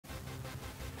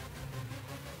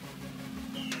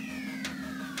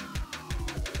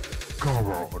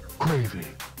Cardboard Gravy.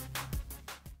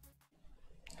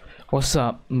 What's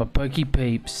up, my Pokey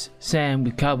peeps? Sam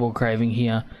with Cardboard Craving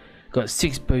here. Got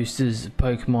 6 boosters of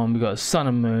Pokemon. We got Sun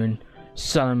and Moon,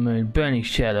 Burning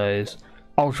Shadows,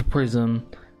 Ultra Prism,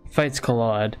 Fates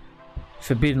Collide,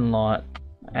 Forbidden Light,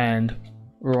 and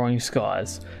Roaring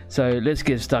Skies. So let's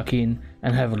get stuck in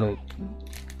and have a look.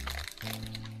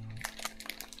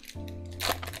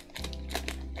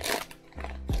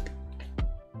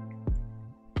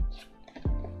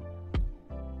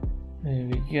 There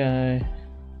we go.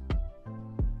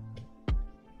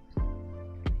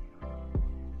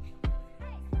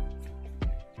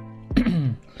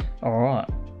 Alright.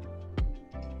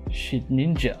 Shit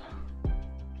Ninja.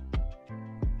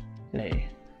 Hey.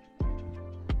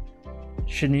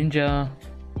 Ninja,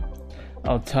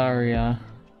 Altaria,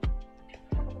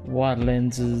 White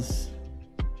Lenses,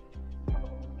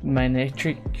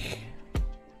 Manectric,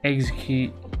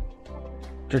 Execute,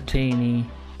 Dratini,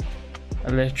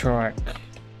 Electric,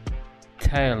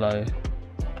 Tailo,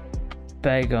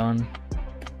 Bagon,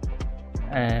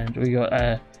 and we got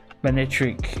a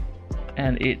Manectric,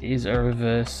 and it is a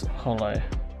reverse holo.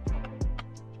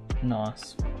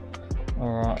 Nice.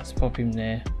 Alright, let's pop him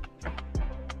there.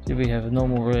 Do we have a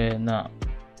normal rare? Nah.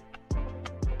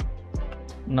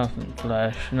 Nothing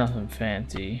flash, nothing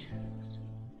fancy.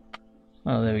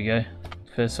 Oh, there we go.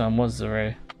 First one was the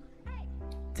rare.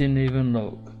 Didn't even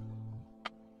look.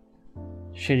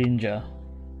 Shedinja.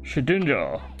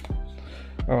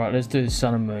 Alright, let's do the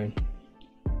Sun and Moon.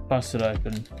 Bust it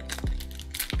open.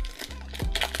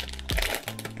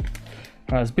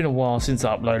 Alright, it's been a while since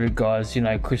I uploaded, guys. You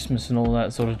know, Christmas and all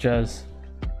that sort of jazz.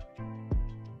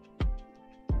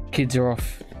 Kids are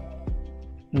off,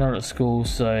 not at school,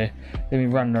 so they've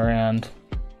been running around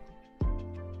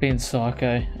being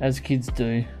psycho, as kids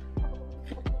do.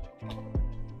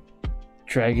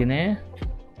 Dragonair,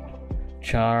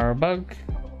 Charbug,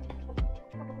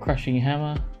 Crushing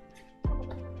Hammer,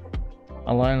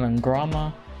 Alolan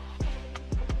Grama,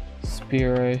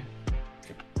 Spearow,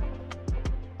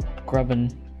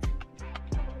 Grubbin,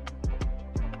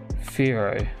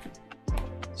 Fearow,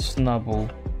 Snubble,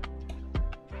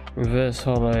 Reverse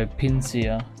Holo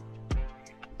Pinsir,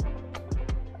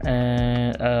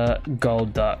 and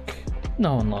Gold Duck.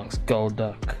 No one likes Gold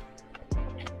Duck.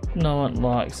 No one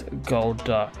likes Gold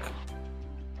Duck.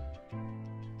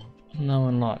 No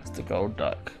one likes the Gold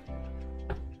Duck.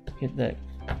 Get that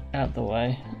out the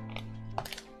way.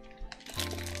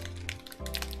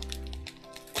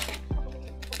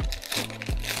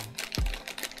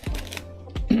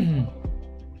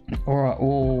 Alright,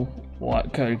 all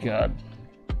white code card.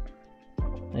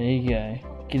 There you go.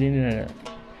 Get in at it.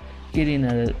 Get in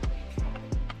at it.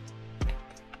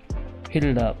 Hit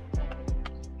it up.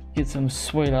 Get some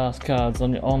sweet ass cards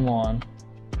on your online.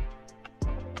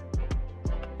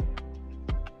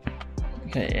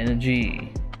 Okay,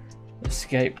 energy.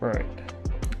 Escape rope.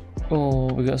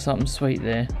 Oh, we got something sweet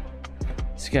there.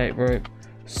 Escape rope.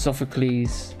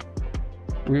 Sophocles.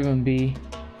 Rivenbee.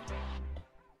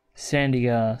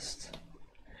 Sandygast.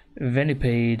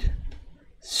 Venipede.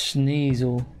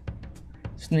 Sneasel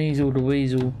the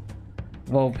Weasel,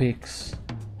 Vulpix,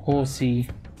 Horsey,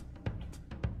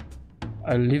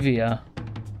 Olivia,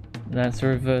 that's a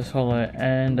reverse holo,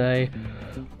 and a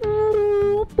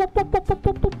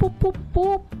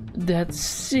that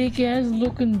sick ass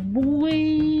looking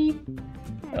boy.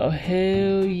 Oh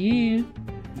hell yeah.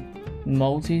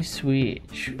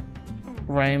 Multi-switch,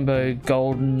 rainbow,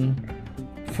 golden,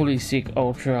 fully sick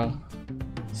ultra,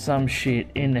 some shit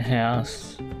in the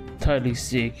house. Totally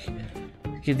sick.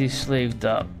 Get this sleeved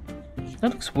up.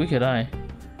 That looks wicked, eh?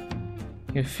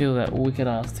 You can feel that wicked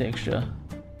ass texture.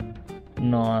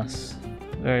 Nice.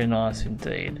 Very nice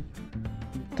indeed.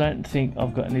 Don't think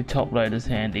I've got any top loaders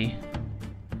handy.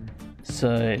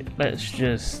 So let's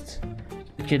just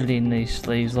get it in these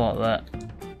sleeves like that.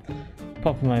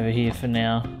 Pop them over here for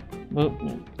now. Oop,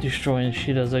 destroying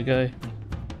shit as I go.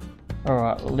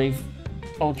 Alright, we'll leave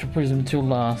Ultra Prism till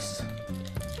last.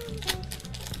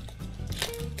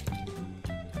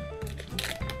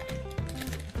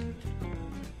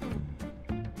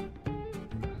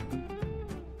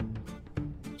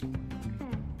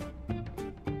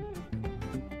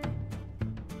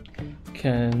 Okay,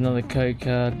 another code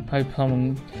card. Hope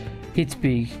someone hits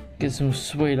big. Get some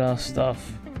sweet ass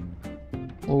stuff.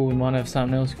 Oh, we might have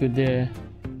something else good there.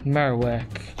 Marowak,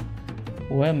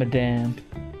 Wormadam,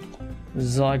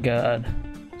 Zygarde,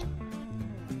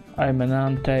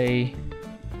 Omanante,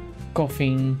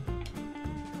 Coughing,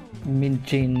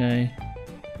 Minchino,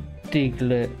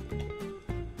 Diglett,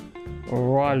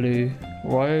 Railu,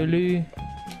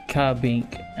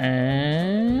 Carbink,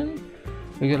 and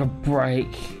We got a break,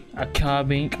 a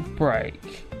carbink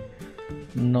break.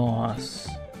 Nice.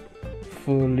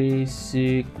 Fully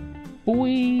sick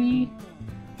boy.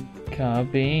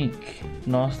 Carbink.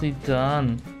 Nicely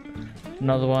done.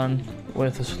 Another one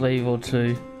worth a sleeve or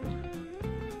two.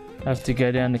 Have to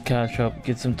go down to the card shop,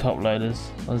 get some top loaders.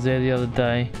 I was there the other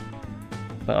day,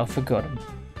 but I forgot them.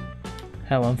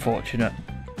 How unfortunate.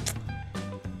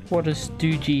 What a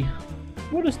stoogie.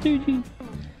 What a stoogie.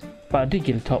 But I did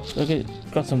get a top. I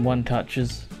got some one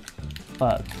touches.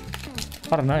 But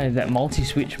I don't know, that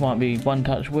multi-switch might be one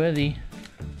touch worthy.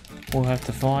 We'll have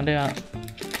to find out.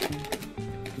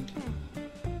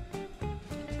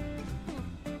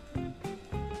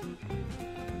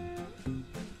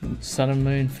 Sun and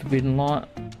Moon, Forbidden Light.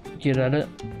 Get at it.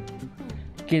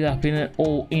 Get up in it,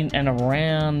 all in and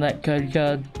around that code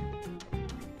card.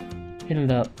 Hit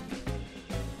it up.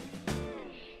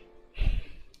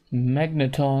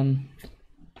 Magneton,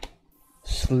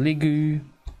 Sliggoo,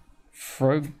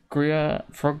 Frogradia,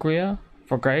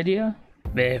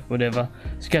 there, whatever.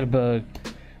 Scatterbug,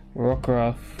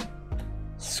 Rockruff,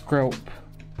 Skrelp,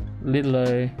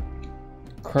 Littlo,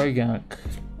 Krogunk,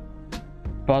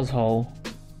 Buzzwole,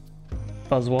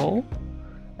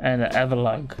 and an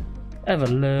Avalug.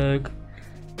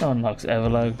 No one likes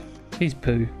Avalug. He's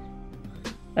poo.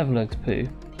 Avalug's poo.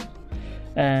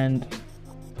 And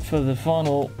for the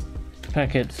final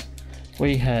packets,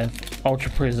 we have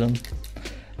Ultra Prism.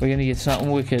 We're gonna get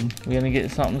something wicked. We're gonna get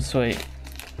something sweet.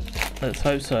 Let's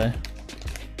hope so.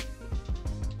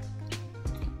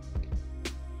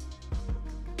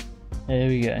 There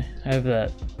we go. Have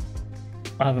that.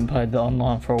 I haven't played the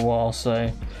online for a while, so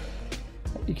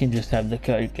you can just have the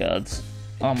code cards.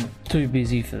 I'm too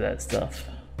busy for that stuff.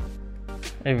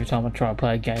 Every time I try to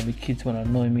play a game, the kids want to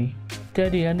annoy me.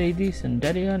 Daddy, I need this, and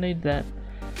Daddy, I need that.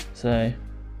 So,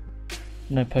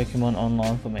 no Pokemon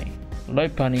online for me.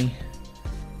 Lopunny,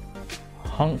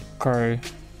 Honchkrow,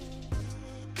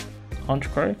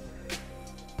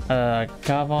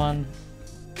 Carvine,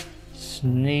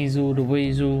 Sneasel the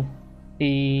Weasel,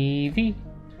 Eevee,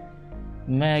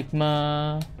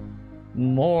 Magma,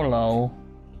 Morlo,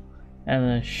 and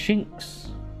a Shinx,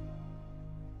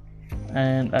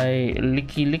 and a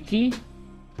Licky.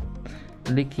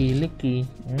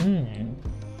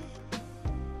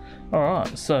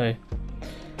 Alright, so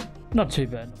not too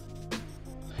bad.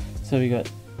 So we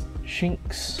got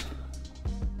Shinx,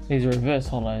 these are reverse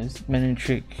hollows,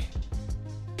 Manectric,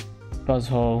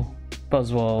 Buzzwole,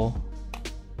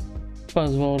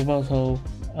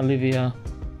 Olivia.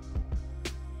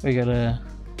 We got a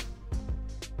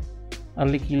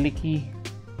Licky,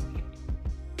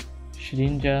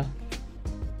 Shedinja,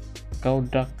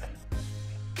 Golduck,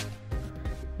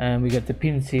 and we got the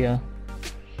Pinsir,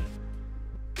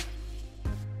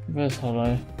 reverse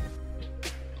hollow,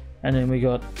 and then we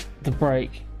got the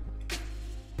break,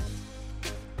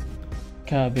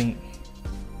 Carbink,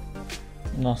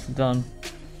 nicely done,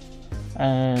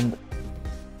 and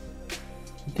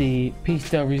the Piece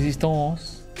de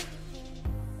Resistance,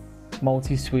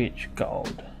 multi-switch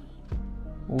gold.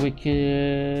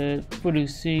 Wicked, pretty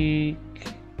sick.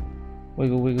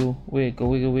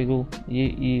 Wiggle.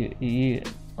 Yeah.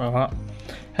 Alright.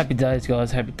 Happy days,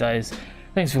 guys. Happy days.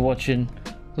 Thanks for watching.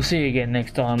 We'll see you again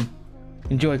next time.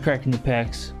 Enjoy cracking your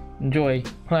packs. Enjoy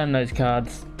playing those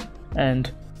cards.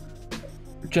 And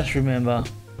just remember,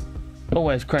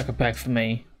 always crack a pack for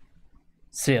me.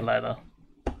 See you later.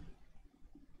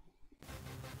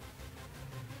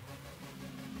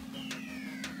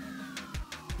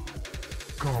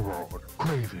 God,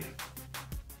 crazy.